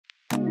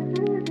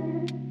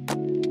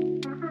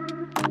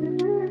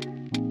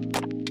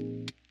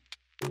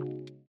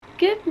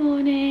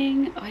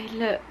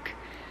look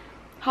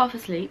half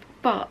asleep,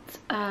 but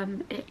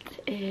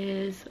it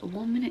is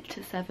 1 minute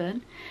to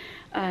 7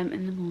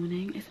 in the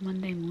morning. It's a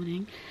Monday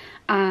morning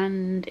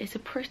and it's a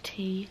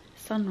pretty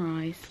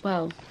sunrise.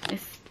 Well,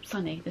 it's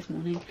sunny this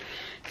morning,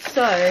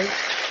 so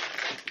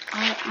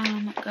I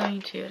am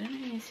going to, I don't know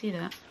if you can see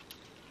that,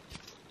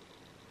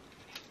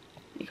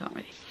 you can't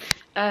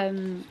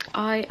really,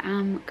 I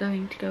am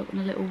going to go on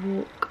a little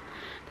walk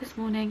this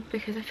morning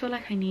because I feel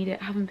like I need it.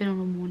 I haven't been on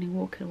a morning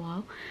walk in a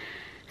while,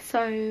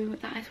 so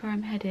that is where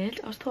I'm headed.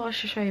 I just thought I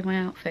should show you my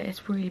outfit.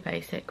 It's really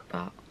basic,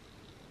 but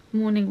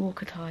morning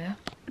walk attire.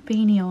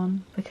 Beanie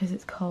on because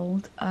it's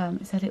cold.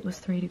 It said it was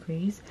 3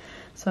 degrees,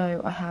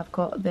 so I have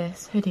got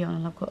this hoodie on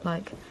and I've got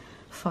like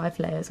 5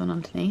 layers on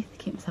underneath to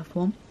keep myself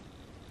warm.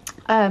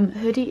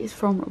 Hoodie is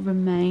from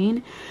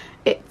Remain.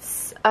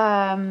 It's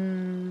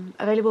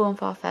available on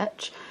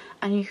Farfetch,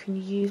 and you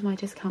can use my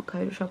discount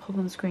code, which I'll pop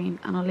on the screen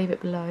and I'll leave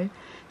it below,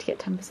 to get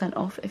 10%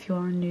 off if you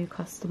are a new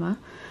customer.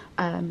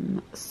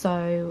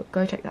 So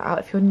go check that out.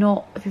 If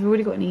you've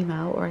already got an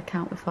email or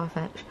account with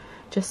Farfetch,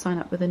 just sign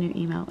up with a new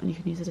email and you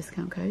can use a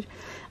discount code.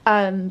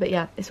 But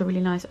yeah, it's a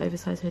really nice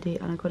oversized hoodie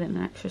and I got it in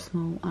an extra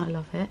small and I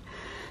love it.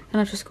 And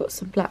I've just got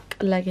some black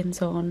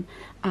leggings on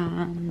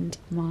and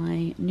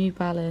my New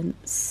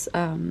Balance,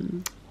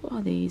 what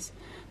are these?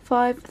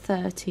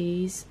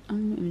 530s.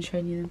 I'm not even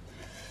showing you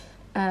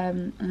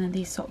them. And then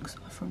these socks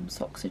are from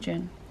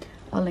Soxygen.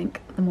 I'll link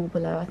them all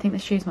below. I think the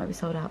shoes might be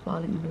sold out, but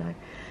I'll link them below.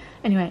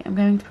 Anyway, I'm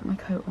going to put my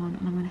coat on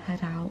and I'm going to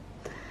head out.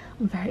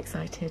 I'm very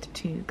excited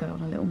to go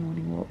on a little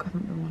morning walk. I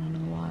haven't been on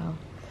in a while.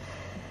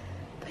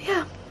 But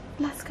yeah,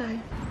 let's go.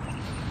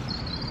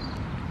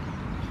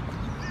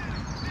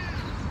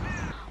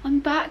 I'm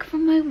back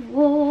from my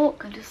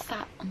walk. I just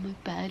sat on my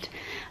bed.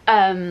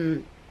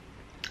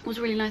 It was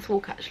a really nice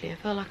walk actually. I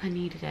felt like I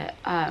needed it.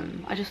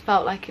 I just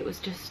felt like it was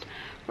just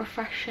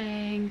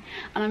refreshing,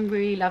 and I'm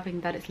really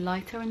loving that it's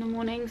lighter in the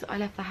mornings. I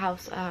left the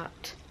house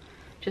at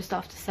just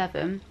after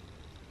 7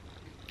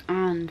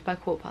 and by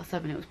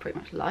 7:15 it was pretty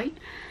much light,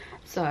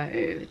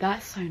 so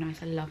that's so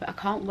nice. I love it. I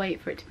can't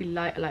wait for it to be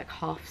light at like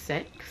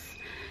 5:30,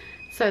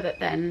 so that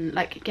then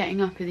like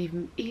getting up is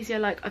even easier.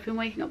 Like I've been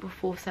waking up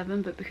before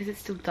 7, but because it's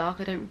still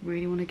dark I don't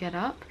really want to get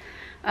up,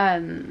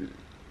 and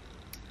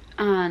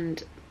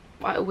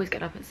I always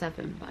get up at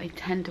 7, but I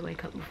tend to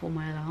wake up before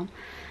my alarm.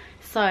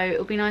 So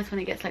it'll be nice when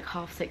it gets like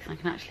 6:30 and I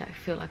can actually like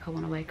feel like I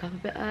want to wake up a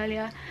bit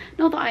earlier.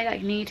 Not that I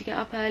like need to get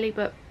up early,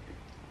 but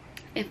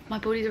if my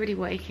body's already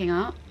waking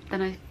up,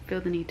 then I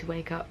feel the need to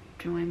wake up.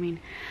 Do you know what I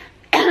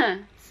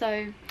mean?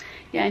 So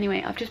yeah,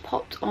 anyway, I've just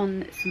popped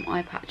on some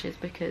eye patches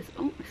because,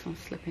 oh, this one's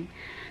slipping,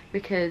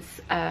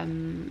 because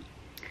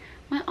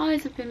my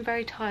eyes have been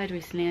very tired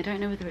recently. I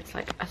don't know whether it's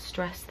like a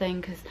stress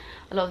thing, because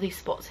a lot of these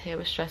spots here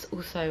were stress.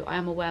 Also, I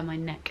am aware my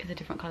neck is a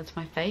different colour to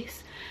my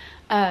face.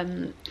 I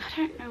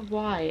don't know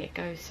why it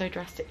goes so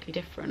drastically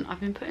different. I've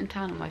been putting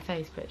tan on my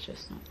face, but it's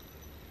just not,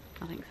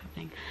 nothing's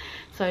happening.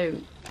 So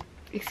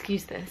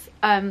excuse this.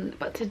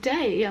 But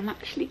today I'm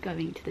actually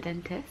going to the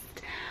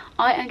dentist.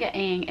 I am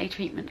getting a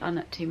treatment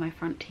done to my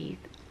front teeth,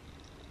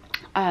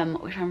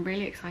 which I'm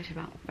really excited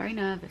about. Very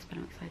nervous, but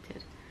I'm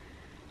excited.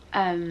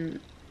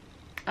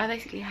 I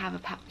basically have a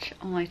patch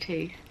on my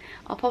tooth.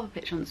 I'll pop a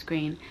picture on the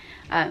screen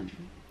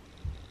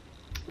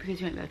because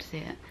you won't be able to see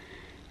it.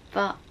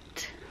 But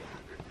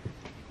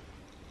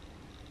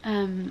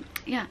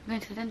yeah, I'm going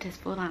to the dentist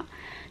for that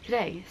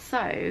today. So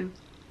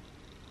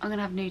I'm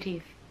gonna have new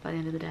teeth by the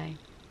end of the day,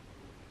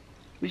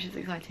 which is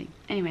exciting.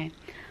 Anyway,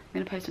 I'm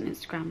gonna post on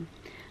Instagram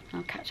and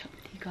I'll catch up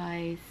with you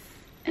guys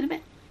in a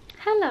bit.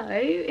 Hello,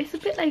 it's a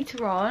bit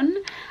later on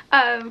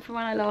from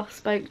when I last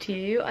spoke to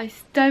you. I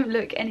don't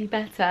look any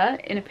better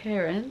in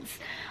appearance,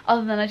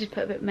 other than I just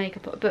put a bit of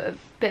makeup, a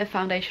bit of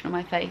foundation on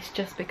my face,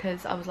 just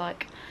because I was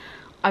like,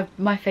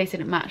 my face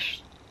didn't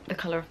match the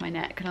colour of my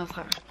neck, and I was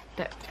like,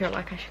 I feel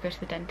like I should go to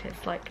the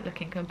dentist like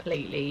looking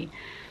completely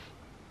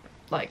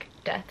like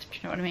death. Do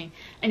you know what I mean?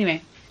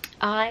 Anyway,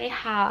 I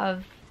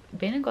have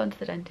been and gone to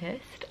the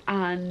dentist,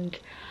 and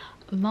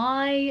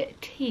my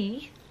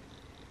teeth,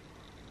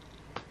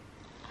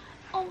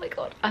 oh my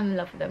god, I'm in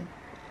love with them.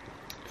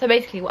 So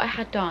basically what I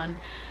had done,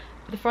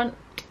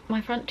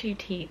 my front 2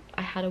 teeth,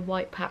 I had a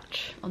white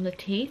patch on the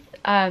teeth.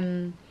 I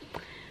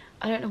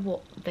don't know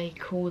what they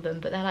call them,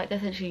 but they're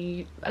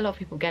essentially, a lot of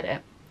people get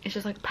it. It's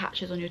just like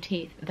patches on your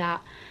teeth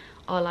that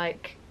are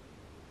like,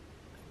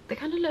 they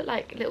kind of look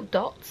like little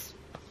dots,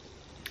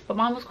 but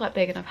mine was quite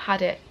big and I've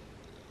had it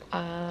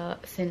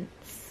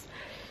since,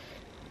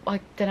 I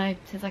don't know,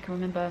 since I can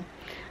remember.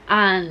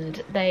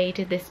 And they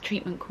did this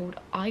treatment called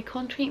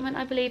Icon treatment,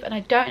 I believe, and I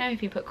don't know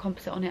if you put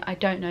composite on it. I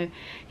don't know.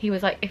 He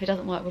was like, if it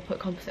doesn't work, we'll put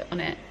composite on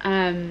it.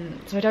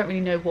 So I don't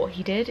really know what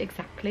he did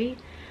exactly,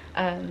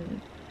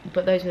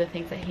 but those were the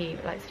things that he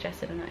like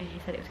suggested and that he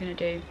said it was going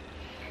to do.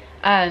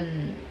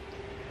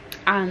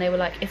 And they were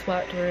like, it's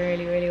worked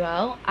really, really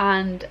well.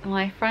 And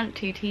my front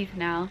 2 teeth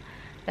now,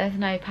 there's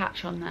no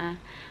patch on there,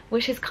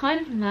 which is kind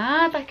of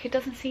mad. Like, it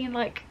doesn't seem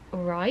like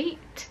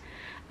right.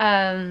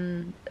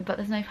 but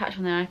there's no patch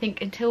on there. I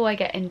think until I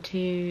get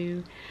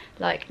into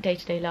like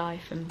day-to-day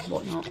life and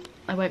whatnot,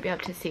 I won't be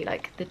able to see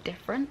like the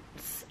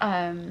difference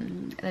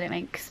that it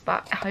makes,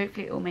 but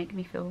hopefully it will make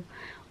me feel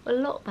a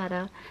lot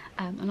better,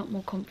 a lot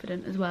more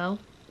confident as well.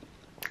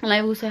 And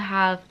I also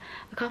have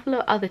a couple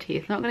of other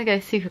teeth. I'm not going to go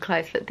super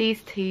close, but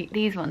these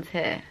ones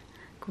here,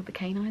 called the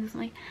canines or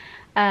something,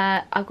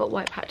 I've got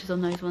white patches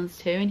on those ones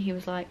too. And he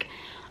was like,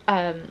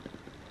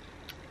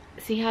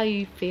 see how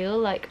you feel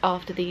like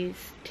after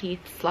these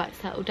teeth like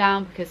settle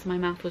down, because my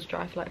mouth was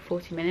dry for like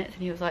 40 minutes,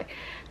 and he was like,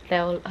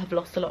 they'll have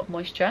lost a lot of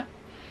moisture,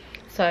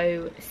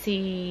 so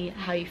see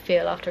how you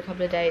feel after a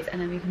couple of days,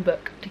 and then we can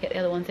book to get the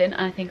other ones in.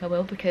 And I think I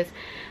will, because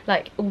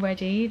like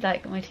already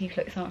like my teeth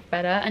look so much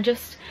better. And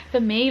just for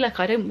me, like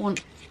I don't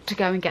want to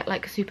go and get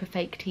like super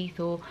fake teeth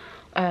or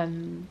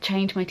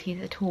change my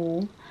teeth at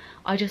all.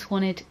 I just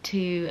wanted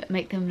to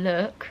make them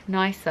look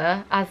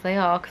nicer as they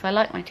are, because I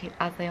like my teeth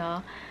as they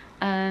are.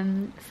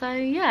 So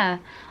yeah,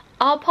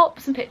 I'll pop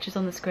some pictures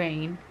on the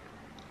screen,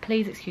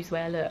 please excuse the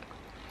way I look,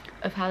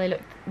 of how they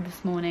looked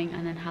this morning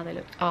and then how they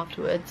looked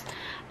afterwards,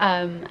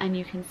 and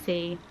you can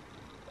see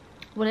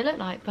what it looked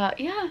like. But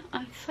yeah,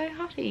 I'm so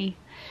happy,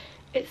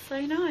 it's so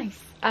nice.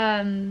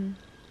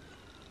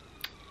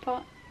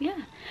 But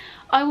yeah,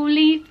 I will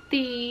leave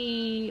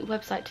the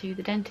website to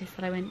the dentist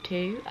that I went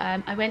to.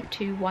 I went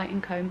to White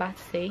 & Co in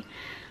Battersea,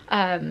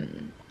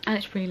 and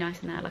it's really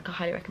nice in there. Like I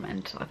highly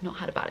recommend. I've not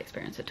had a bad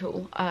experience at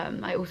all.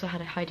 I also had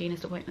a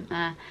hygienist appointment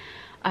there,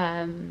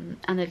 and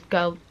the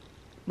girl,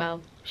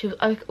 well, she was,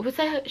 I would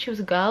say she was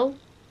a girl,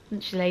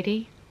 she's a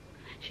lady,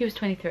 she was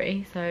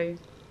 23, so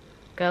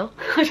girl,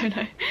 I don't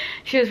know,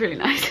 she was really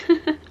nice.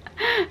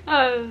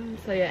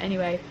 So yeah,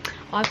 anyway,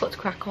 I've got to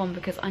crack on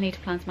because I need to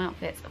plan some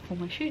outfits for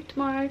my shoot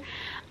tomorrow,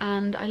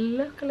 and I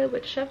look a little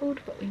bit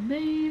dishevelled, but we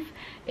move.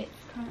 It's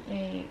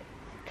currently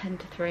 10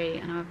 to 3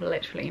 and I've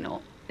literally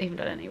not even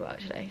done any work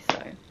today,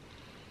 so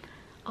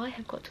I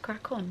have got to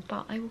crack on.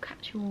 But I will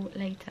catch you all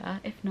later.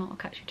 If not, I'll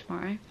catch you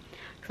tomorrow,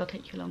 because I'll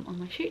take you along on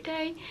my shoot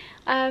day.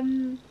 But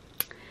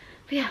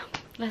yeah,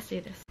 let's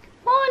do this.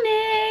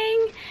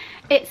 Morning!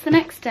 It's the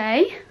next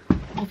day,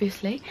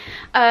 obviously.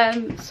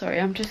 Sorry,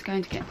 I'm just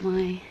going to get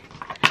my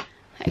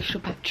extra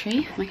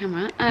battery for my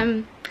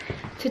camera.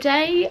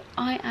 Today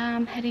I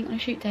am heading on a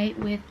shoot day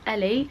with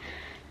Ellie.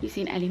 You've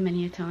seen Ellie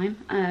many a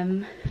time.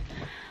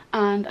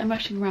 And I'm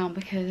rushing around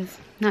because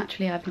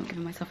naturally I've not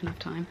given myself enough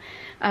time.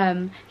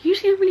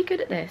 Usually I'm really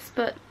good at this,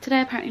 but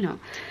today apparently not.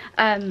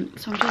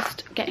 So I'm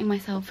just getting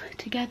myself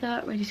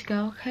together, ready to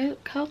go. I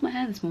curled my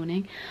hair this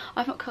morning.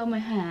 I've not curled my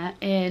hair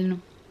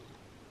in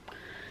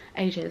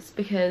ages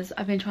because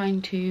I've been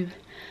trying to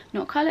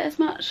not curl it as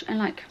much and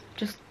like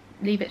just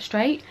leave it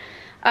straight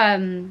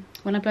when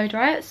I blow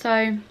dry it.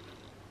 So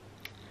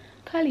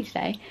curly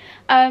today.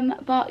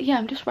 But yeah,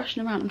 I'm just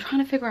rushing around. I'm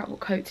trying to figure out what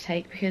coat to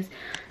take, because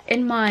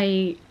in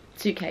my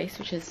suitcase,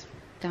 which is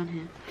down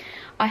here,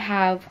 I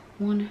have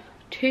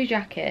 3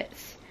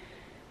 jackets,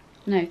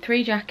 and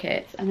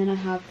then I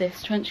have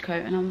this trench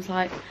coat, and I was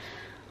like,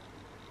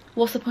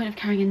 what's the point of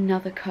carrying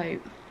another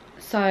coat?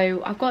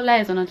 So I've got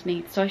layers on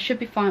underneath, so I should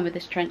be fine with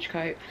this trench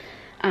coat,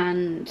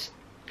 and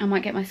I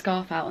might get my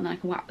scarf out and then I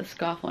can wrap the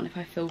scarf on if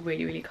I feel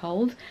really, really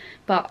cold.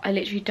 But I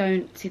literally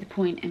don't see the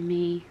point in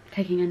me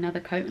taking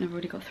another coat, and I've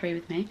already got 3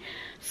 with me.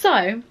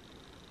 So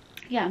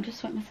yeah, I'm just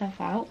sorting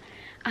myself out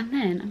and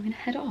then I'm going to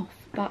head off.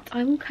 But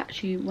I will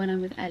catch you when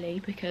I'm with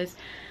Ellie, because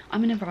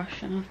I'm in a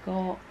rush and I've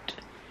got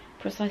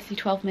precisely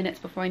 12 minutes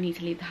before I need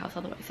to leave the house,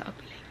 otherwise I'll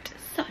be late.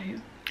 So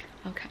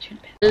I'll catch you in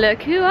a bit.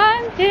 Look who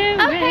I'm here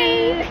with.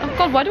 Hey. Oh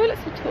god, why do I look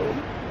so tall?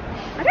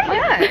 I don't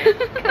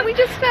know. Can we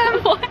just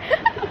what?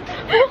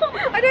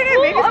 I don't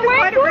know, maybe it's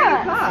quite a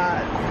really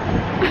flat.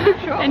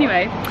 Sure.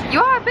 Anyway,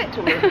 you are a bit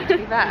taller, to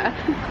be fair.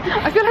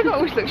 I feel like I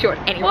always look short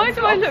anyway. Why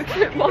do I look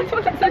so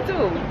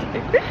tall?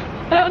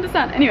 I don't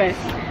understand. Anyway,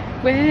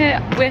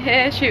 we're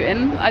here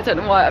shooting. I don't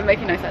know why, I'm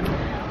making no sense.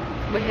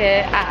 We're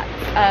here at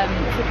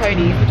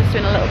Sacconi's. We're just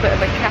doing a little bit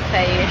of a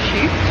cafe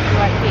shoot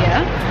right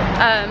here.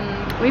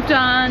 We've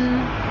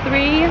done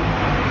 3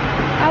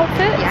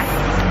 outfits. Yes.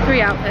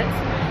 3 outfits.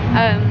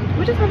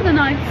 We're just having a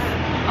nice,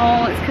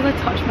 oh, it's because I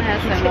touched my hair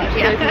so much.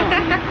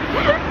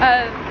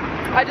 Yeah.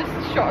 I just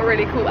shot a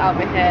really cool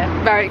outfit here.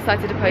 Very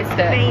excited to post it.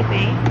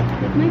 Baby.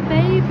 With my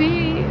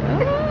baby.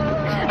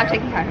 Oh. I'll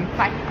take you home.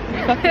 Bye.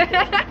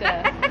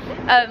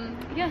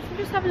 Yes, we're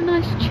just having a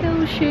nice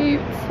chill shoot.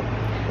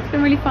 It's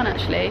been really fun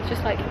actually. It's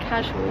just like a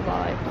casual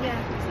vibe. Yeah,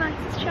 it's nice,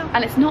 it's chill.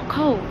 And it's not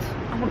cold.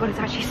 Oh my god, it's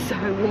actually so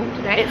warm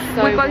today. It's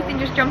so We're both warm. in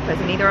just jumpers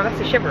and neither of us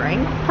are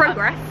shivering.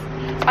 Progress.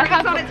 I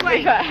have on its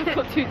way. I've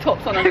got 2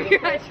 tops on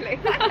actually.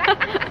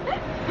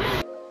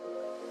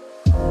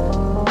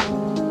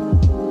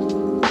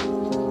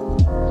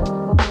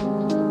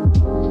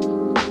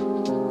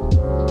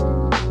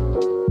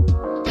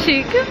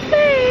 Shoot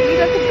complete.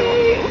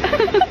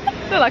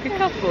 They're like a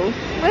couple.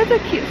 We're the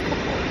cutest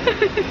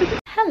couple.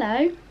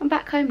 Hello, I'm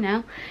back home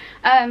now.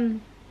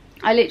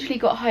 I literally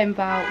got home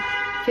about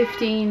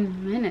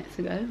 15 minutes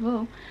ago.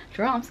 Whoa,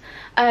 drums.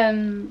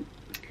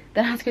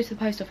 Then I had to go to the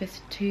post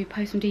office to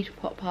post some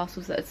Depop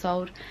parcels that had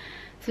sold.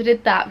 So I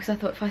did that because I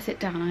thought if I sit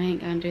down I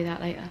ain't going to do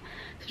that later.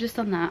 So I've just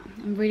done that.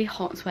 I'm really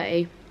hot and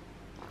sweaty.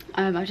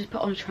 I just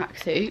put on a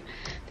tracksuit.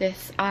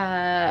 This,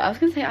 I was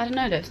going to say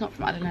Adenola. It's not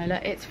from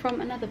Adenola. It's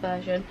from another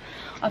version.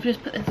 I've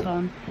just put this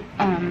on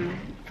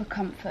for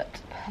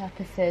comfort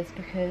purposes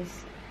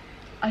because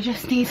I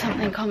just need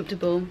something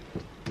comfortable.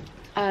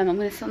 I'm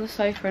going to sit on the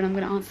sofa and I'm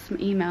going to answer some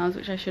emails,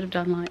 which I should have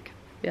done like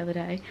the other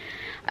day.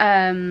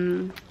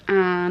 And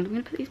I'm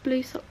going to put these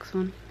blue socks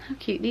on. How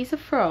cute. These are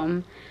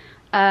from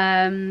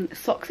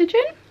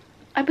Soxygen.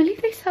 I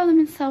believe they sell them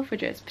in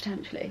Selfridges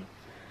potentially.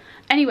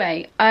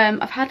 Anyway,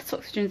 I've had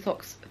Soxygen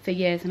socks for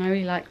years and I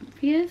really like them.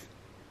 For years?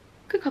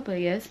 Good couple of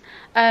years.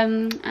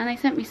 And they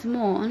sent me some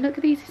more. And look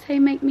at these, they say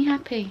make me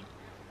happy.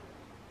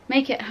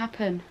 Make it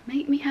happen.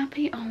 Make me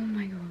happy. Oh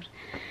my god.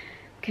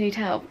 Can you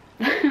tell?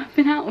 I've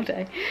been out all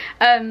day.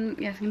 Yes, I'm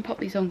going to pop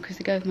these on because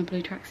they go with my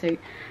blue tracksuit.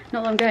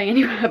 Not that I'm going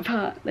anywhere,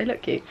 but they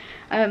look cute.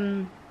 So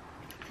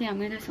yeah, I'm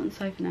going to go sit on the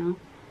sofa now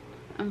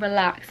and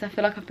relax. I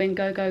feel like I've been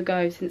go, go,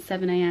 go since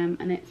 7 AM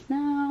and it's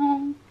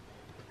now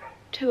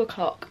 2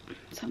 o'clock.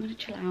 So I'm going to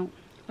chill out,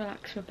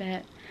 relax for a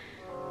bit,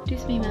 do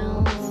some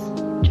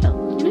emails,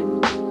 chill, you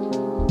know?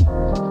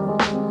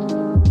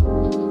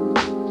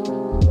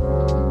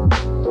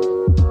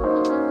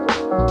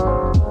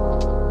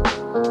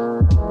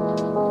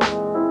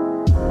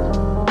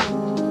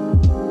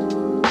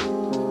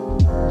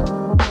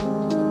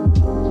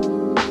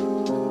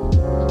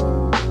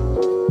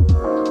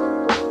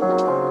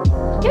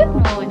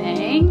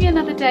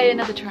 Another day,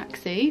 another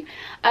tracksuit.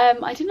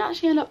 I didn't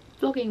actually end up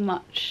vlogging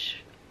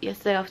much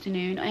yesterday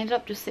afternoon. I ended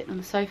up just sitting on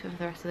the sofa for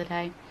the rest of the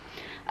day,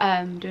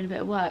 doing a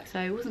bit of work, so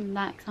it wasn't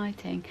that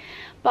exciting.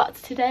 But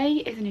today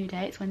is a new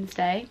day, it's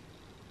Wednesday,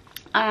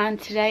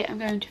 and today I'm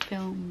going to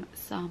film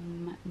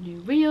some new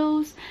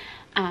reels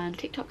and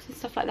TikToks and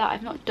stuff like that.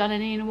 I've not done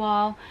any in a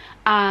while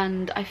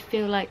and I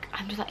feel like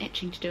I'm just like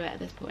itching to do it at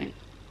this point.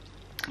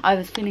 I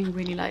was feeling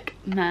really like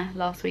meh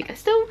last week.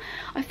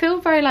 I feel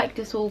very like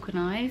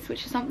disorganized,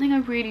 which is something I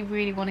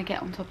really want to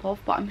get on top of,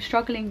 but I'm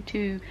struggling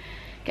to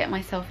get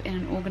myself in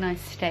an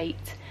organized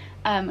state,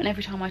 and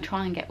every time I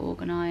try and get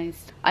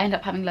organized I end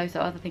up having loads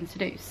of other things to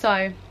do.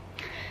 So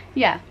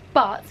yeah,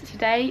 but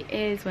today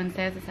is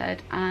Wednesday, as I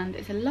said, and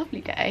it's a lovely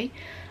day.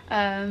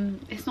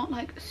 It's not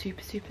like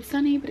super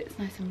sunny, but it's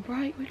nice and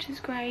bright, which is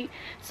great.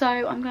 So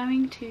I'm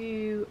going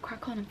to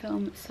crack on and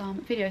film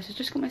some videos. So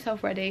just got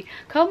myself ready,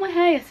 curled my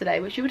hair yesterday,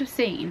 which you would have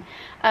seen,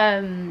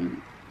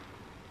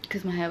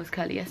 because my hair was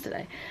curly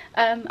yesterday,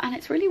 and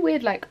it's really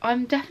weird. Like,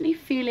 I'm definitely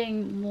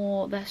feeling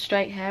more the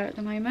straight hair at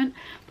the moment,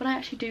 but I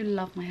actually do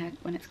love my hair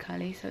when it's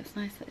curly, so it's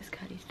nice that it's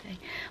curly today.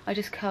 I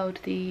just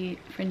curled the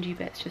fringy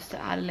bits just to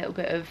add a little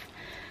bit of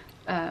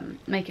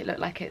make it look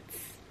like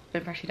it's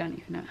been freshly done,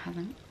 even though it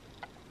hasn't.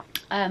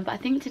 But I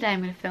think today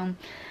I'm going to film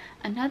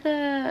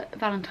another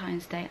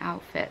Valentine's Day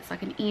outfits,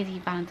 like an easy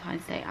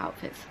Valentine's Day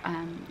outfits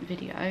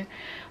video.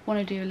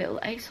 Want to do a little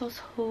ASOS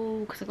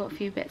haul because I got a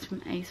few bits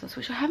from ASOS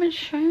which I haven't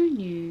shown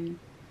you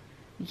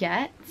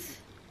yet,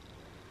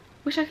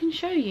 which I can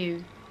show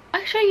you.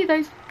 I'll show you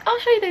those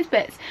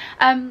bits.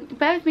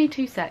 Bear with me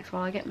 2 secs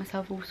while I get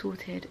myself all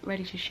sorted,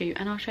 ready to shoot,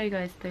 and I'll show you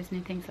guys those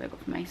new things that I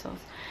got from ASOS.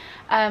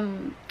 I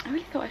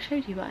really thought I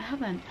showed you, but I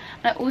haven't.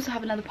 And I also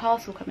have another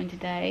parcel coming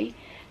today.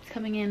 It's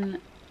coming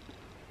in,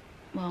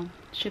 well,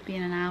 should be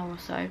in an hour or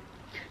so,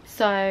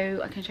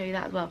 so I can show you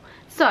that as well.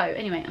 So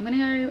anyway, I'm gonna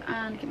go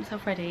and get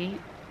myself ready,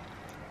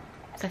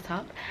 set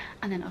up,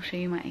 and then I'll show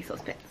you my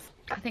ASOS bits.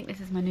 I think this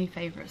is my new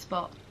favourite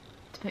spot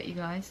to put you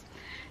guys.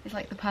 It's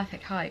like the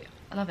perfect height.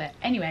 I love it.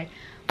 Anyway,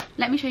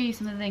 let me show you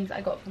some of the things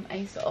I got from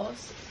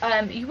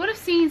ASOS. You would have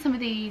seen some of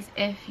these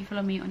if you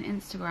follow me on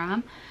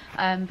Instagram,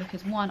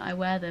 because one, I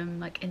wear them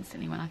like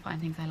instantly when I find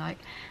things I like,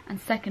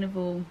 and second of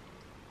all,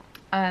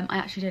 I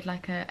actually did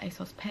like a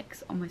ASOS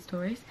pics on my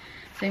stories,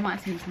 so you might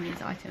have seen some of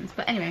these items.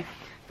 But anyway,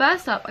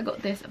 first up I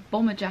got this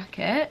bomber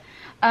jacket.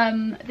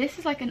 This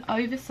is like an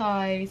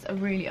oversized, a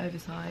really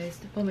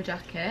oversized bomber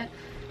jacket.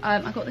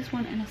 I got this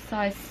one in a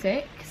size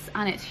 6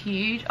 and it's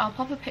huge. I'll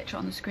pop a picture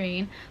on the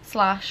screen,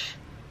 slash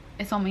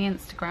it's on my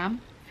Instagram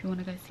if you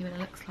want to go see what it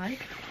looks like.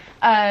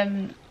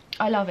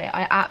 I love it.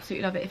 I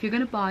absolutely love it. If you're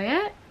going to buy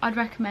it, I'd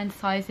recommend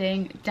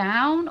sizing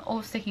down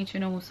or sticking to a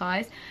normal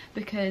size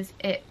because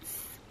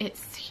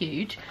it's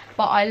huge,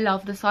 but I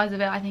love the size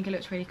of it. I think it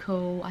looks really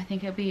cool. I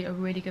think it'll be a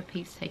really good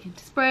piece to take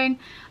into spring.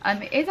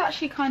 It is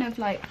actually kind of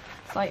like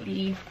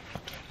slightly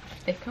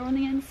thicker on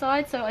the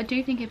inside, so I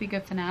do think it'd be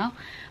good for now.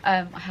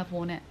 I have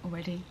worn it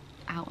already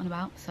out and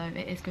about, so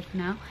it is good for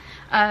now.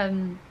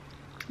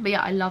 But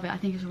yeah, I love it. I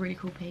think it's a really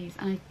cool piece,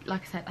 and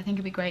like I said, I think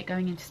it'd be great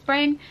going into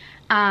spring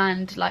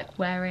and like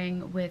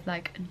wearing with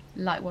like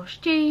light wash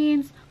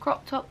jeans,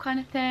 crop top kind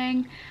of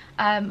thing.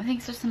 I think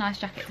it's just a nice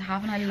jacket to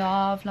have, and I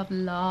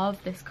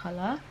love this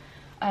colour.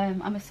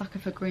 I'm a sucker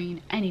for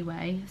green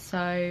anyway,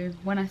 so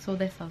when I saw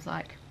this I was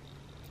like,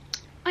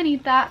 I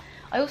need that.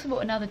 I also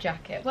bought another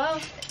jacket. Well,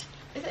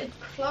 is it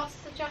classed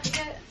as a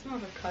jacket? It's more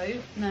of a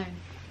coat. No,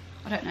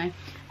 I don't know.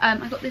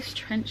 I got this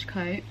trench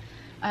coat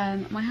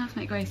My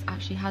housemate Grace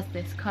actually has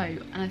this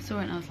coat, and I saw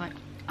it and I was like,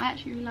 I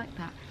actually really like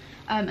that.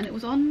 And it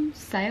was on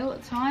sale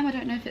at the time. I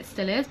don't know if it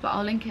still is, but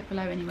I'll link it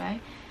below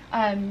anyway.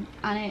 And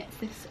it's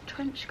this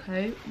trench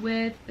coat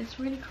with this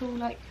really cool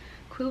like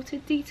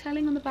quilted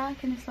detailing on the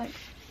back in this like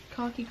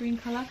khaki green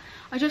colour.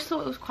 I just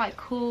thought it was quite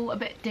cool, a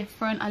bit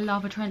different. I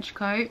love a trench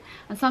coat,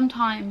 and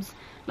sometimes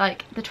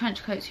like the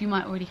trench coats you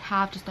might already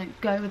have just don't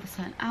go with a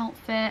certain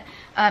outfit.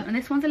 And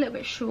this one's a little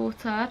bit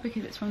shorter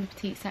because it's from the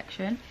petite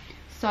section,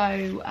 so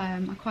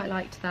I quite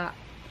liked that.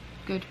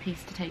 Good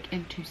piece to take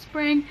into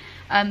spring.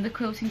 The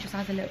quilting just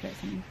adds a little bit of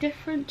something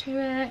different to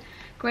it.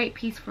 Great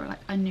piece for like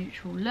a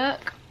neutral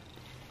look.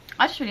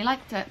 I just really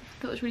liked it.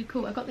 Thought it was really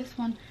cool. I got this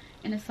one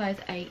in a size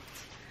 8.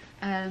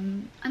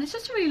 And it's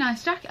just a really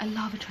nice jacket. I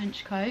love a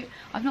trench coat.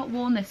 I've not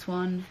worn this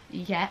one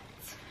yet.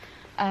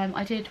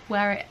 I did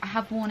wear it. I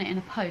have worn it in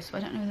a post, but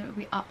I don't know whether it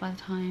will be up by the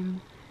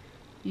time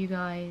you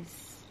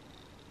guys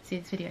see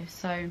this video.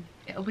 So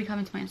it'll be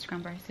coming to my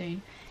Instagram very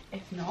soon.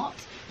 If not,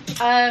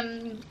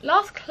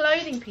 last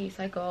clothing piece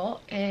I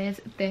got is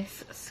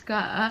this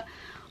skirt.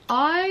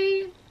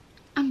 I'm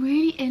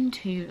really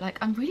into, like,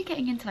 I'm really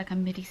getting into like a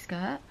midi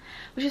skirt,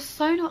 which is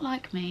so not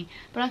like me,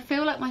 but I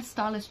feel like my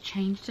style has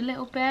changed a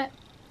little bit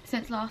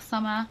since last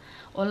summer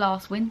or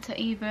last winter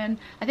even.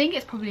 I think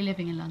it's probably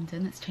living in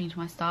London that's changed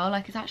my style.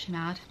 Like, it's actually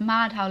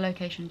mad how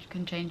location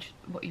can change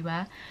what you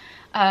wear.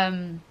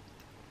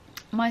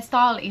 My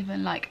style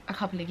even like a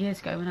couple of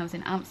years ago when I was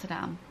in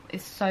Amsterdam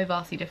is so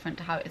vastly different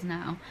to how it is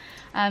now.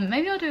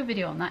 Maybe I'll do a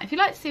video on that. If you'd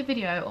like to see a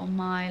video on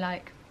my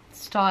like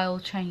style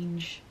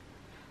change,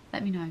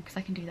 let me know, because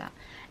I can do that.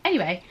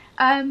 Anyway,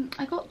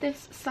 I got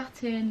this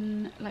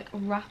satin like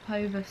wrap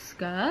over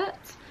skirt,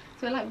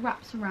 so it like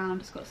wraps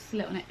around. It's got a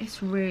slit on it.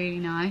 It's really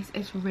nice.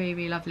 It's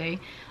really lovely.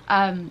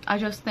 I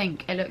just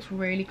think it looks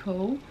really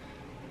cool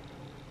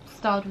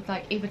styled with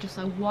like either just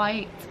a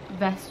white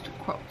vest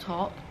crop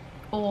top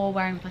or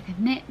wearing with like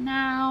a knit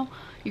now.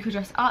 You could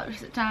dress up,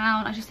 dress it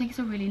down. I just think it's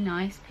a really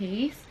nice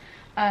piece.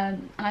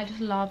 And I just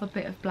love a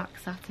bit of black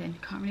satin.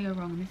 Can't really go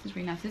wrong. And this is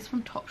really nice. This is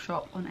from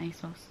Topshop on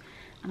ASOS,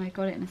 and I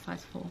got it in a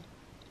size 4.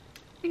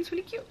 I think it's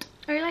really cute.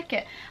 I really like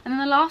it. And then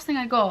the last thing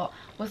I got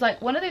was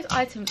like one of those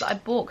items that I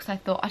bought because I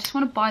thought I just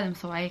want to buy them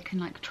so I can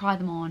like try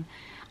them on,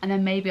 and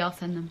then maybe I'll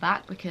send them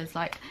back because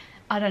like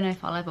I don't know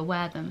if I'll ever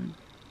wear them.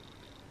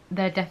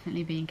 They're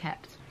definitely being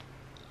kept.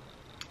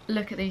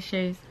 Look at these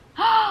shoes.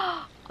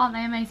 Aren't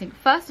they amazing?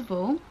 First of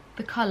all,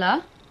 the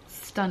colour,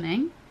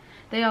 stunning.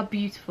 They are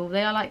beautiful.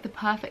 They are like the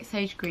perfect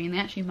sage green. They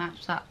actually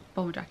match that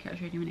bomber jacket I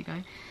was reading a minute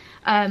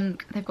ago.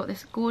 They've got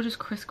this gorgeous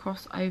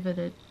crisscross over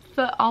the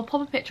foot. I'll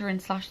pop a picture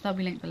in / they'll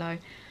be linked below.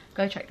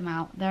 Go check them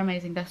out. They're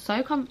amazing. They're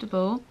so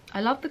comfortable.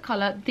 I love the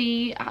colour.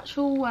 The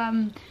actual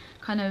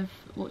kind of,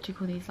 what do you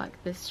call these,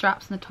 like the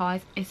straps and the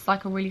ties, it's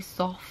like a really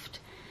soft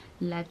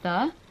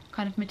leather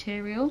kind of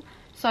material.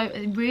 So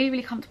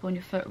really comfortable on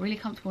your foot, really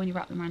comfortable when you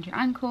wrap them around your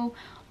ankle.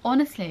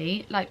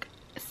 Honestly, like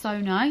so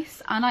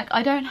nice. And like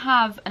I don't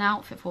have an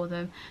outfit for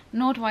them,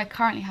 nor do I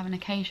currently have an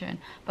occasion,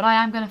 but I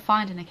am going to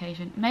find an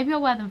occasion. Maybe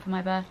I'll wear them for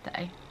my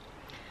birthday,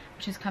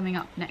 which is coming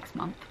up next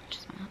month, which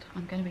is mad.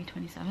 I'm going to be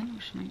 27,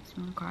 which makes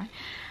me want to cry.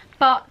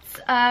 But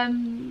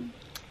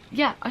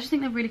yeah, I just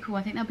think they're really cool.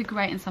 I think they'll be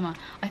great in summer.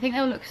 I think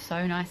they'll look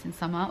so nice in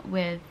summer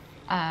with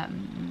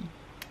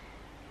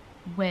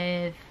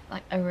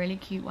like a really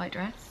cute white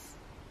dress,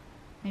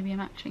 maybe a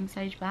matching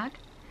sage bag.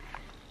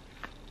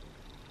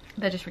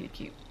 They're just really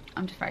cute.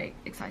 I'm just very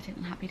excited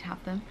and happy to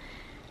have them.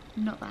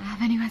 Not that I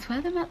have anywhere to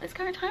wear them at this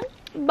current time,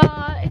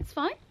 but it's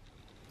fine.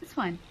 It's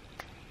fine.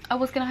 I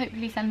was going to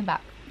hopefully send them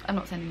back. I'm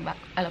not sending them back.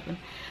 I love them.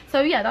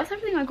 So yeah, that's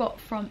everything I got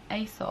from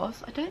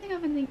ASOS. I don't think I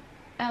have anything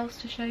else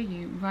to show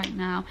you right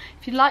now.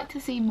 If you'd like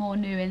to see more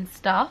new in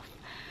stuff,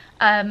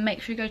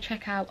 make sure you go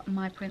check out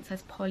my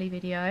Princess Polly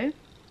video.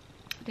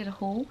 I did a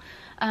haul,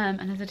 and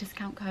there's a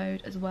discount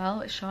code as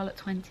well. It's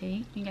Charlotte20.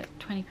 You can get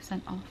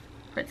 20% off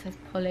Princess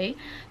Polly,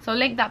 so I'll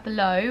link that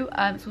below.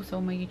 It's also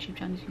on my YouTube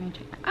channel, so you can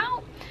check that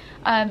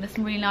out. There's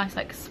some really nice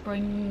like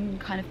spring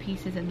kind of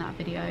pieces in that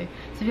video,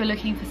 so if you're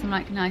looking for some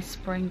like nice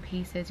spring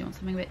pieces, you want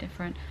something a bit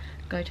different,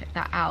 go check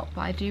that out.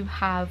 But I do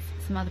have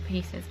some other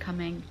pieces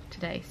coming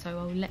today, so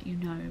I'll let you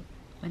know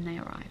when they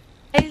arrive.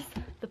 Guys,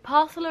 the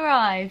parcel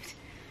arrived.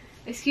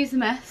 Excuse the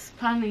mess,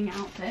 planning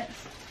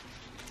outfits,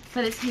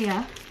 but it's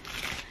here,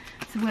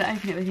 so we'll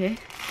open it with you.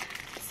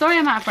 Sorry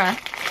I'm out of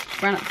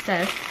breath, ran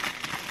upstairs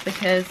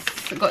because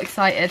I got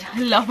excited. I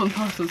love when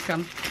parcels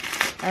come.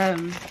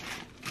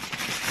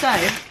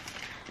 So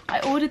I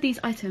ordered these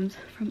items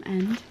from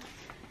End.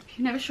 If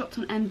you've never shopped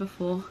on End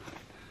before,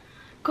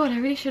 God, I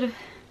really should have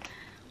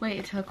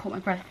waited till I caught my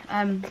breath.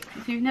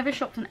 If you've never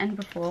shopped on End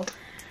before,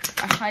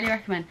 I highly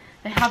recommend.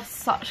 They have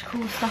such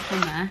cool stuff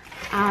on there,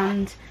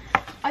 and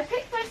I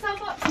picked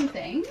myself up some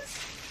things.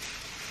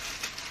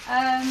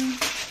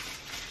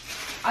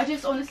 I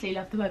just honestly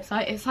love the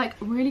website. It's like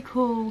really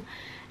cool,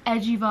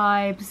 edgy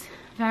vibes,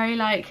 very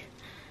like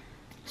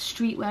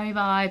streetwear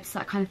vibes,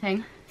 that kind of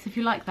thing. So if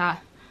you like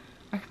that,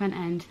 recommend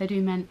End. They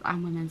do men's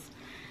and women's,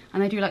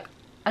 and they do like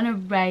an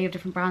array of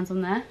different brands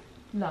on there.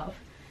 Love.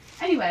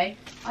 Anyway,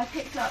 I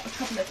picked up a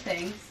couple of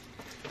things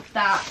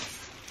that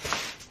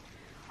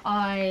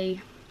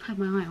I had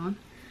my eye on.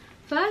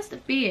 First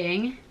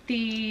being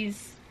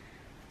these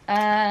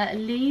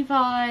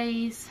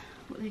Levi's,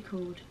 what are they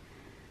called?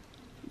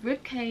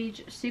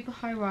 Ribcage super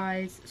high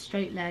rise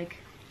straight leg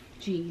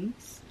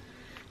jeans.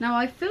 Now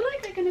I feel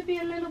like they're going to be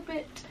a little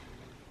bit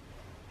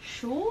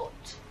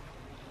short,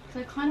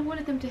 so I kind of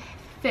wanted them to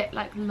fit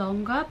like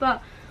longer,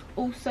 but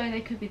also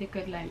they could be the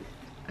good length.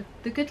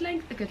 A good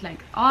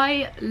length.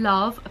 I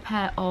love a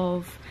pair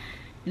of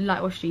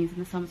light wash jeans in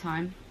the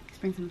summertime,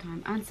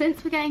 summertime, and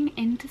since we're getting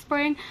into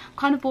spring, I'm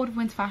kind of bored of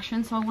winter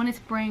fashion, so I wanted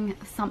to bring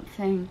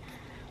something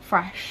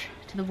fresh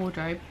to the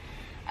wardrobe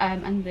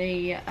and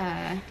the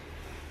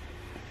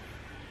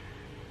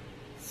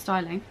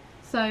styling.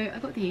 So I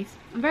got these.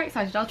 I'm very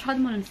excited. I'll try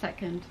them on in a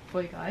second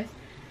for you guys.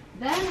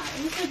 Then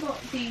I also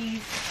got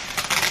these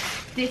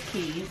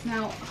Dickies.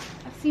 Now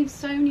I've seen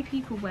so many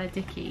people wear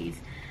Dickies,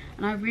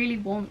 and I really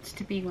want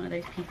to be one of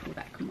those people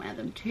that can wear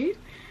them too.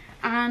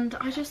 And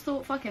I just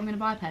thought, fuck it, I'm going to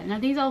buy a pair. Now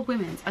these are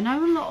women's. I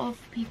know a lot of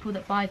people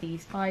that buy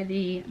these buy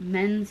the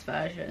men's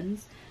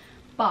versions,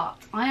 but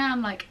I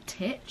am like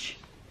Titch.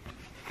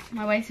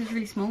 My waist is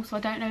really small, so I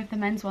don't know if the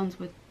men's ones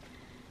would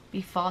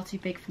be far too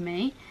big for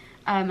me.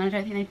 And I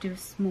don't think they'd do a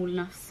small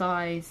enough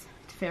size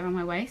to fit around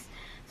my waist.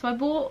 So I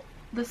bought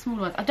the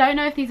smaller ones. I don't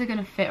know if these are going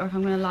to fit or if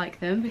I'm going to like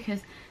them,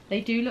 because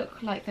they do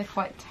look like they're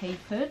quite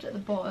tapered at the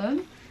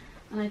bottom.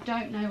 And I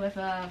don't know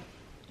whether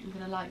I'm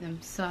going to like them.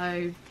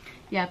 So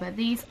yeah, but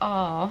these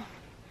are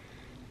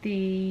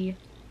the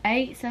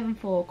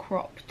 874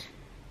 cropped.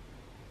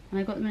 And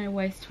I got them in a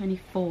waist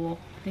 24.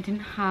 They didn't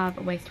have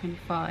a waist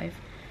 25.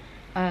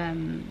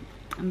 I'm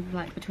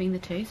like between the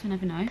two, so I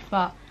never know.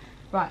 But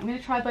right, I'm going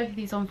to try both of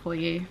these on for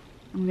you.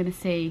 I'm going to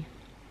see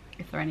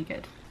if they're any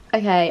good.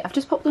 Okay, I've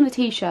just popped on a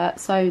t-shirt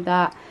so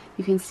that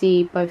you can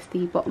see both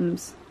the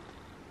bottoms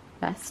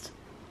best.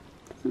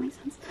 Does that make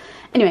sense?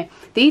 Anyway,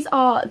 these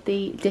are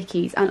the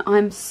Dickies, and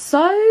I'm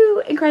so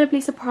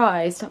incredibly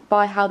surprised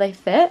by how they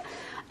fit.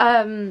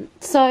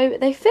 So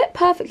they fit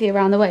perfectly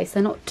around the waist.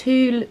 They're not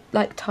too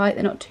like tight,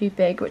 they're not too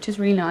big, which is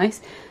really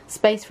nice.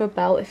 Space for a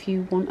belt if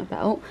you want a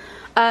belt.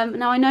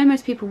 Now I know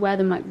most people wear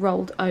them like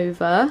rolled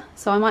over,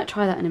 so I might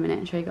try that in a minute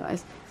and show you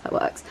guys if that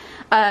works.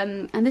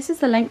 And this is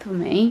the length for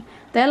me.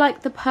 They're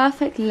like the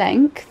perfect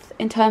length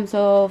in terms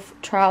of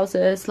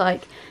trousers.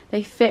 Like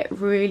they fit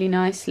really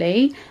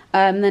nicely.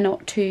 They're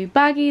not too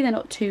baggy, they're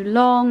not too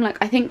long. Like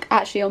I think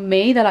actually on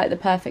me they're like the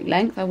perfect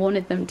length. I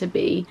wanted them to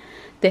be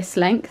this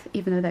length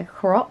even though they're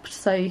cropped,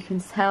 so you can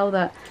tell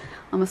that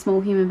I'm a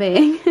small human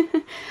being.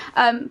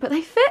 But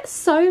they fit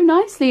so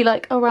nicely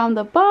like around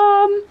the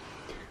bum.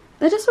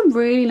 They're just a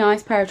really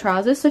nice pair of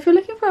trousers. So if you're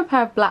looking for a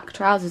pair of black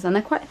trousers, and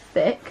they're quite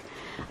thick,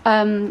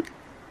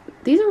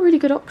 these are a really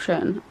good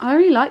option. I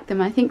really like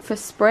them. I think for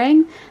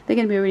spring they're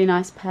going to be a really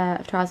nice pair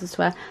of trousers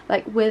to wear,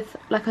 like with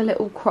like a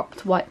little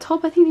cropped white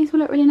top. I think these will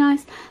look really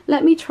nice.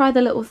 Let me try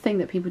the little thing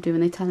that people do when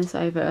they turn this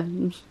over.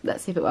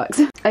 Let's see if it works.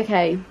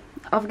 Okay,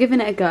 I've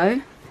given it a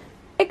go.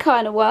 It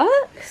kind of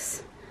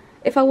works.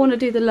 If I want to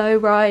do the low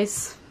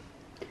rise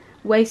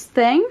waist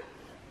thing,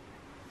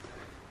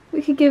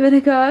 we could give it a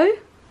go.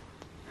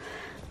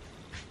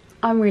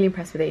 I'm really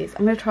impressed with these.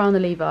 I'm going to try on the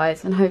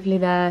Levi's and hopefully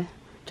they're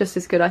just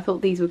as good. I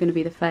thought these were going to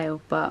be the fail,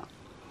 but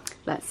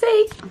let's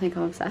see. I think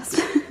I'm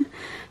obsessed.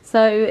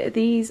 So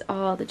these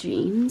are the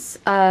jeans.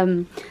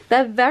 They're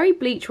very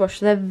bleach wash.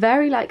 They're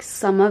very like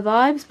summer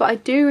vibes, but I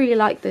do really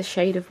like the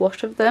shade of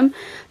wash of them.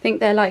 I think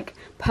they're like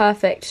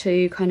perfect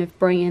to kind of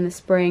bring in the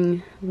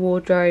spring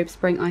wardrobe,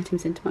 spring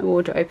items into my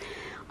wardrobe.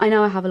 I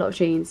know I have a lot of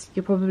jeans.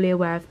 You're probably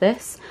aware of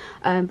this,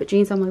 but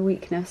jeans are my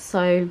weakness,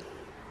 so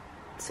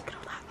ignore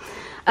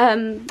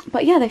that.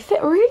 But yeah, they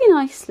fit really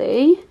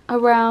nicely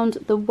around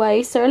the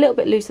waist. They're a little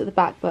bit loose at the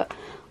back, but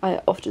I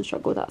often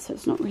struggle with that, so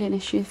it's not really an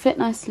issue. They fit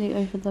nicely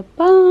over the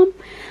bum,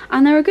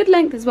 and they're a good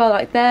length as well.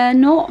 Like they're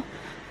not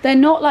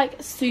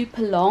like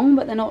super long,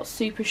 but they're not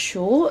super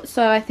short,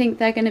 so I think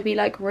they're going to be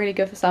like really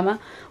good for summer.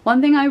 One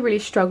thing I really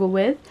struggle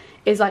with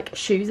is like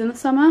shoes in the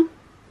summer,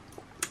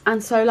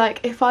 and so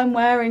like if I'm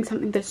wearing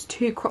something that's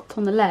too cropped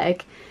on the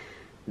leg,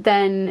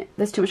 then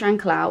there's too much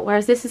ankle out,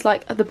 whereas this is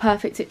like the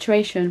perfect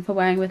situation for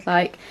wearing with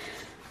like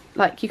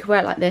you could wear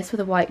it like this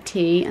with a white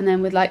tee, and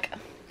then with like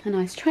a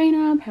nice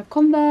trainer, a pair of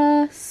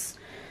Converse.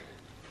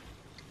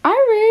 I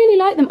really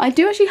like them. I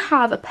do actually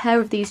have a pair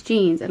of these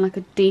jeans in like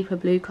a deeper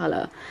blue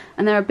colour,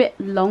 and they're a bit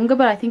longer,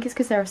 but I think it's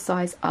because they're a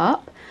size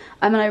up,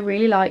 and I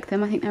really like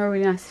them. I think they're a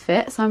really nice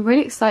fit, so I'm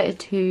really excited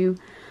to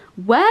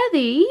wear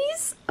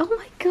these. Oh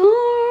my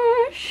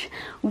gosh,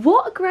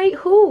 what a great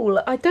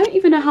haul. I don't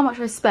even know how much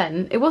I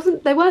spent. They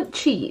weren't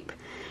cheap.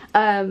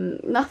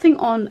 Nothing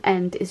on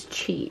end is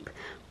cheap,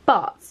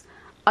 but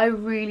I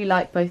really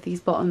like both these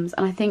bottoms,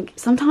 and I think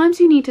sometimes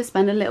you need to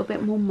spend a little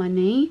bit more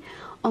money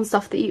on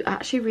stuff that you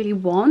actually really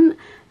want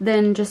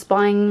than just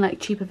buying like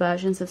cheaper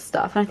versions of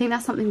stuff. And I think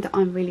that's something that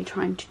I'm really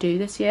trying to do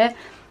this year,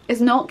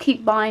 is not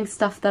keep buying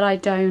stuff that I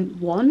don't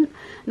want,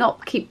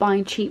 not keep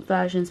buying cheap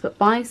versions, but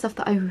buying stuff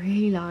that I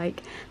really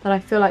like, that I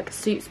feel like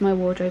suits my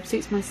wardrobe,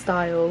 suits my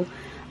style,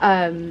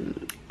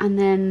 and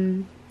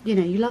then, you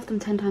know, you love them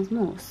 10 times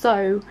more.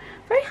 So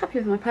very happy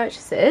with my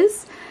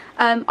purchases.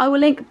 I will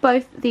link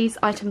both these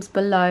items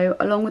below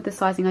along with the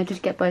sizing. I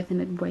just get both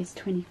in a waist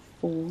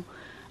 24,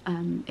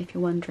 if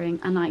you're wondering,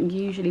 and I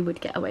usually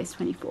would get a waist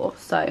 24.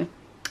 So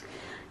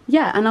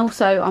yeah, and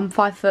also I'm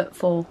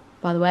 5'4",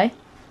 by the way.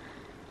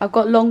 I've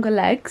got longer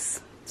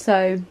legs,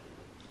 so,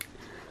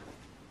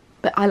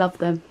 but I love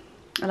them.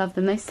 I love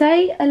them. They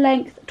say a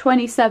length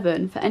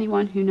 27 for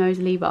anyone who knows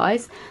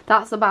Levi's.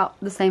 That's about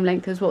the same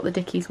length as what the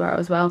Dickies were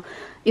as well.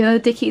 You know, the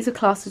Dickies are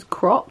classed as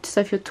cropped, so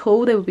if you're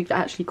tall they would be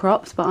actually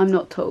cropped, but I'm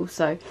not tall,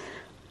 so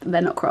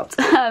they're not cropped.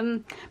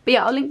 But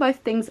yeah, I'll link both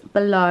things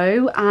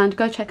below, and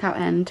go check out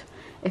End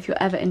if you're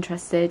ever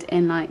interested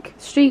in like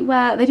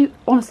streetwear. They do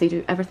honestly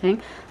do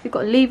everything. They've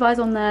got Levi's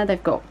on there,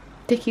 they've got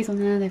Dickies on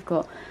there, they've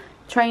got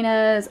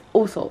trainers,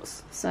 all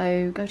sorts.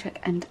 So go check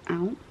End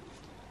out.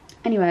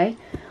 Anyway,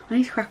 I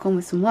need to crack on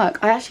with some work.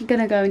 I'm actually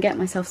gonna go and get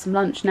myself some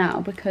lunch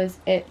now because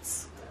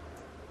it's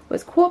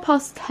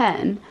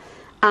 10:15,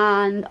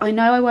 and I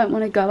know I won't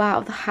want to go out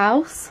of the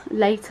house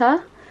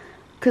later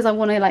because I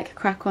want to like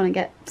crack on and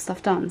get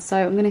stuff done. So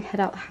I'm gonna head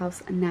out the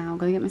house now. I'm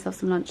gonna get myself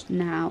some lunch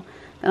now,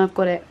 then I've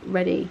got it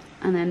ready,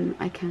 and then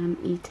I can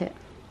eat it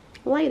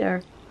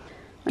later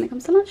when it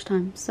comes to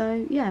lunchtime.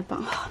 So yeah, but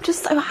oh, I'm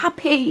just so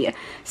happy,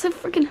 so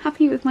freaking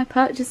happy with my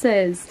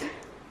purchases.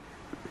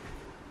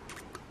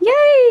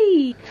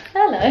 Yay!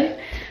 Hello, a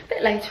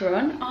bit later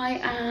on. I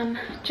am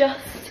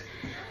just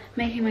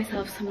making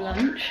myself some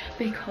lunch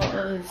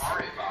because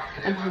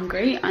I'm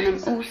hungry, and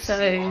I'm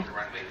also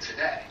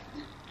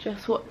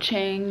just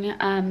watching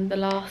the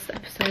last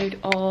episode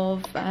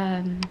of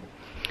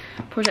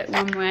Project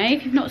Runway.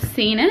 If you've not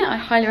seen it, I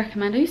highly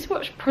recommend it. I used to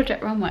watch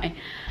Project Runway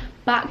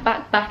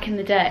back in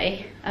the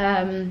day.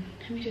 Let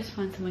me just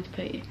find somewhere to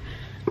put you.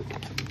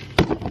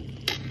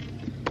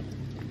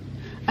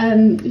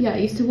 Yeah, I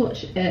used to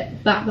watch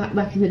it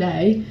back in the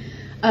day,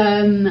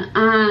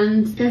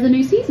 and there's a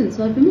new season,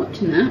 so I've been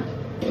watching that.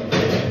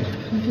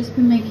 I've just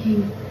been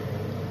making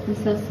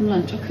myself some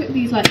lunch. I cooked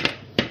these like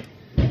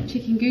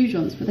chicken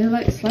goujons, but they're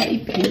like slightly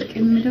pink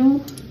in the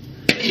middle,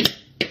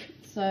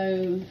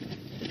 so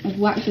I've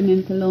whacked them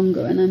in for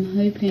longer, and I'm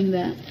hoping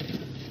that,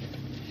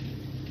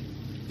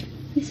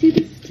 you see,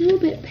 they're still a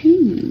bit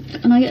pink,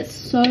 and I get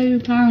so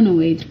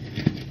paranoid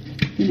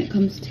when it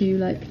comes to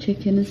like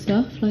chicken and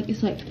stuff. Like,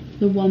 it's like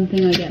the one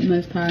thing I get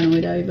most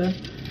paranoid over.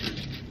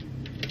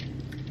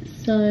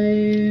 So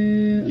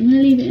I'm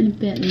gonna leave it in a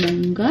bit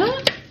longer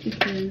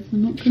because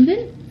I'm not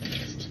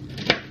convinced.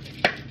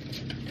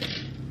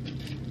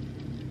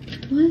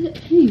 Why is it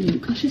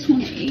pink? I just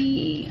want to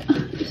eat. I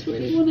just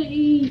really want to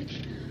eat.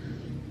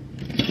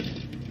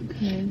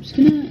 Okay, I'm just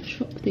gonna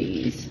chop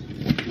these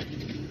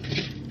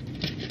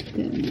a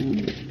bit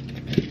more.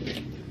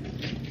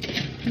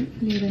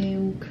 Hopefully they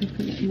all cook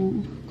a bit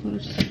more.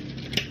 God,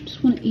 I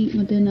just want to eat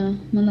my dinner,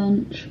 my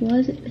lunch. Why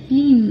is it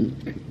pink?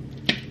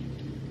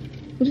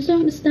 I just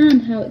don't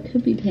understand how it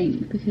could be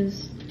pink,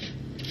 because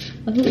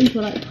I thought these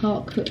were like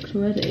part cooked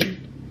already.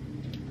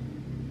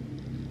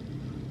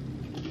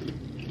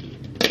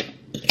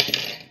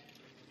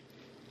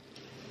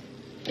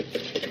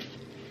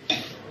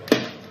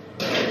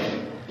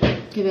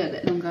 Give it a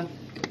bit longer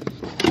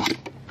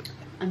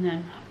and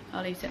then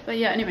I'll eat it. But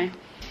yeah, anyway,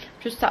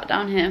 just sat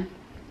down here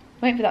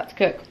waiting for that to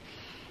cook.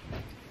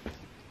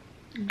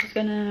 I'm just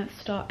gonna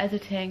start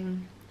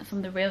editing some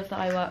of the reels that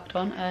I worked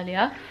on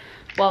earlier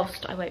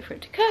whilst I wait for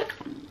it to cook,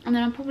 and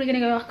then I'm probably gonna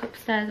go back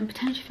upstairs and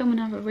potentially film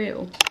another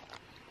reel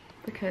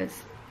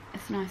because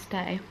it's a nice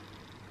day,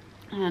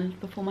 and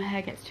before my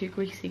hair gets too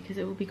greasy, because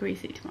it will be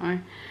greasy tomorrow.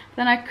 But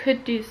then I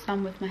could do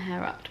some with my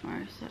hair up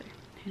tomorrow, so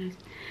who knows.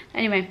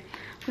 Anyway,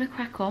 I'm gonna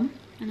crack on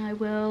and I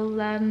will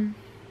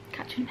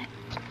catch you in a minute.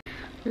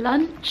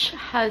 Lunch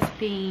has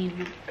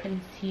been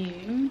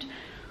consumed.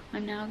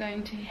 I'm now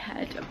going to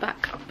head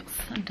back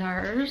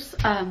upstairs.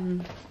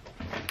 I've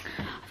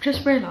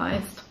just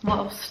realised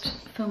whilst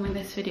filming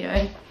this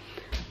video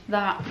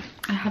that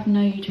I have no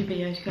YouTube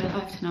video to go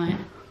live tonight.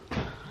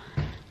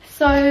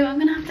 So I'm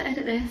gonna have to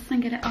edit this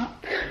and get it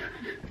up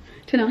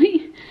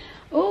tonight.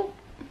 Oh,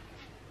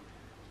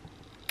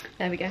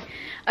 there we go.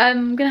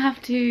 I'm gonna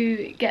have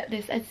to get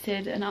this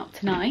edited and up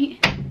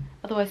tonight,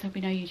 otherwise there'll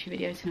be no YouTube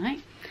video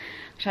tonight,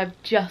 which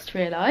I've just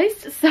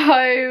realised.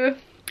 So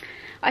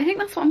I think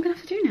that's what I'm gonna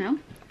have to do now,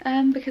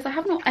 because I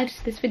have not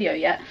edited this video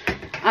yet,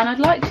 and I'd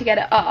like to get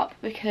it up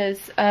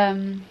because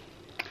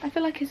I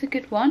feel like it's a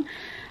good one.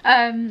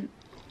 Let me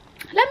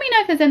know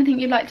if there's anything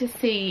you'd like to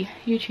see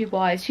YouTube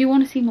wise. Do you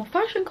want to see more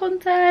fashion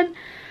content?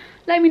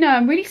 Let me know.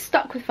 I'm really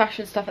stuck with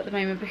fashion stuff at the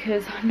moment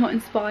because I'm not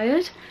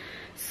inspired.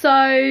 So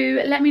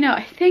let me know.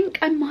 I think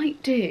I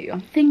might do,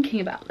 I'm thinking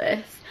about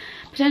this,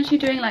 potentially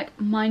doing like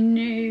my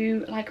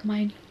new, like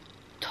my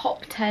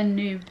top 10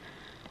 new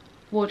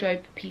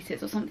wardrobe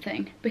pieces or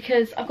something,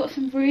 because I've got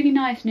some really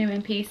nice new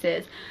in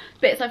pieces,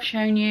 bits I've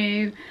shown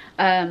you,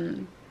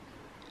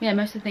 yeah,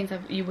 most of the things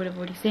you would have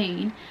already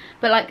seen,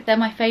 but like they're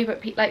my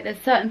favourite, like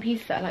there's certain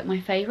pieces that are like my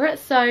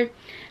favourites, so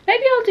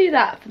maybe I'll do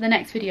that for the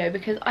next video,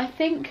 because I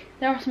think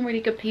there are some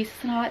really good pieces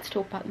and I like to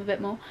talk about them a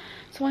bit more,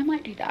 so I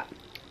might do that.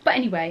 But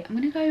anyway, I'm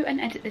going to go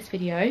and edit this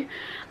video,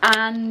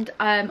 and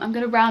I'm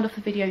going to round off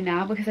the video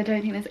now, because I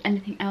don't think there's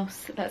anything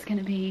else that's going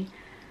to be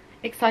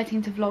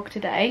exciting to vlog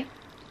today.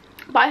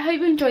 But I hope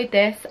you enjoyed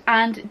this,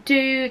 and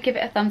do give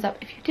it a thumbs up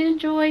if you did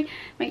enjoy.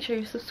 Make sure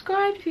you're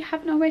subscribed if you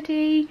haven't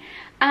already,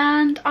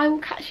 and I will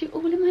catch you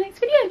all in my next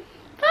video.